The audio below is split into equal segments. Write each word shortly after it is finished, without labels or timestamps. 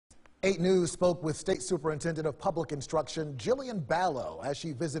8 News spoke with State Superintendent of Public Instruction, Jillian Balow, as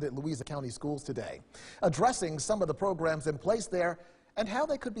she visited Louisa County Schools today, addressing some of the programs in place there and how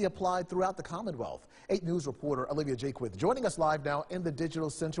they could be applied throughout the Commonwealth. 8 News reporter Louisa County joining us live now in the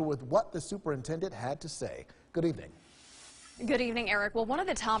Digital Center with what the superintendent had to say. Good evening. Good evening, Eric. Well, one of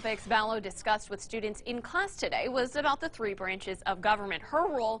the topics Balow discussed with students in class today was about the 3 branches of government, her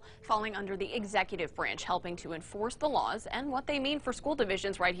role falling under the executive branch, helping to enforce the laws and what they mean for school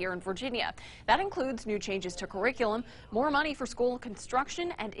divisions right here in Virginia. That includes new changes to curriculum, more money for school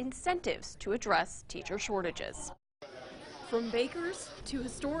construction, and incentives to address teacher shortages. From bakers to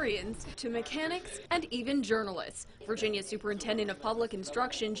historians to mechanics and even journalists, Virginia Superintendent of Public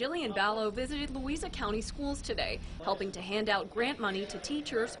Instruction Jillian Balow visited Louisa County Schools today, helping to hand out grant money to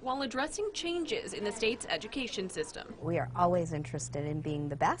teachers while addressing changes in the state's education system. We are always interested in being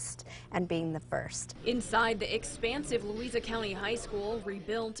the best and being the first. Inside the expansive Louisa County High School,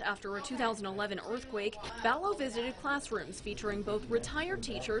 rebuilt after a 2011 earthquake, Balow visited classrooms featuring both retired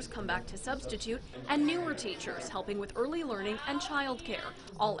teachers come back to substitute and newer teachers helping with early learning and child care,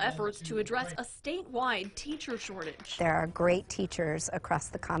 all efforts to address a statewide teacher shortage. There are great teachers across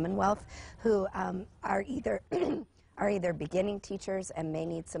the Commonwealth who are either beginning teachers and may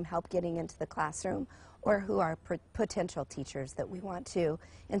need some help getting into the classroom, or who are potential teachers that we want to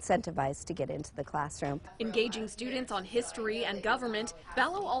incentivize to get into the classroom. Engaging students on history and government,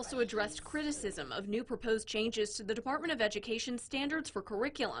 Balow also addressed criticism of new proposed changes to the Department of Education standards for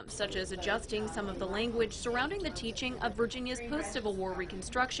curriculum, such as adjusting some of the language surrounding the teaching of Virginia's post-Civil War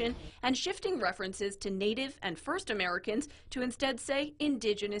Reconstruction and shifting references to Native and First Americans to instead say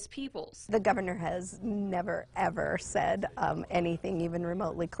Indigenous peoples. The governor has never, ever said anything even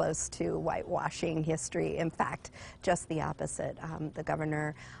remotely close to whitewashing history. In fact, just the opposite. The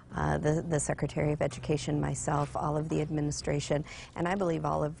governor, the Secretary of Education, myself, all of the administration, and I believe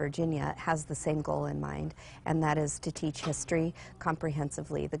all of Virginia has the same goal in mind, and that is to teach history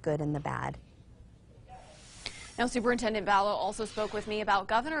comprehensively, the good and the bad. Now, Superintendent Balow also spoke with me about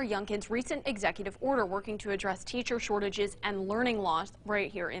Governor Youngkin's recent executive order working to address teacher shortages and learning loss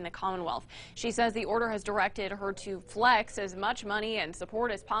right here in the Commonwealth. She says the order has directed her to flex as much money and support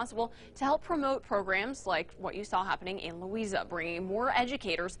as possible to help promote programs like what you saw happening in Louisa, bringing more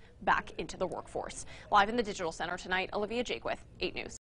educators back into the workforce. Live in the Digital Center tonight, Louisa County, 8 News.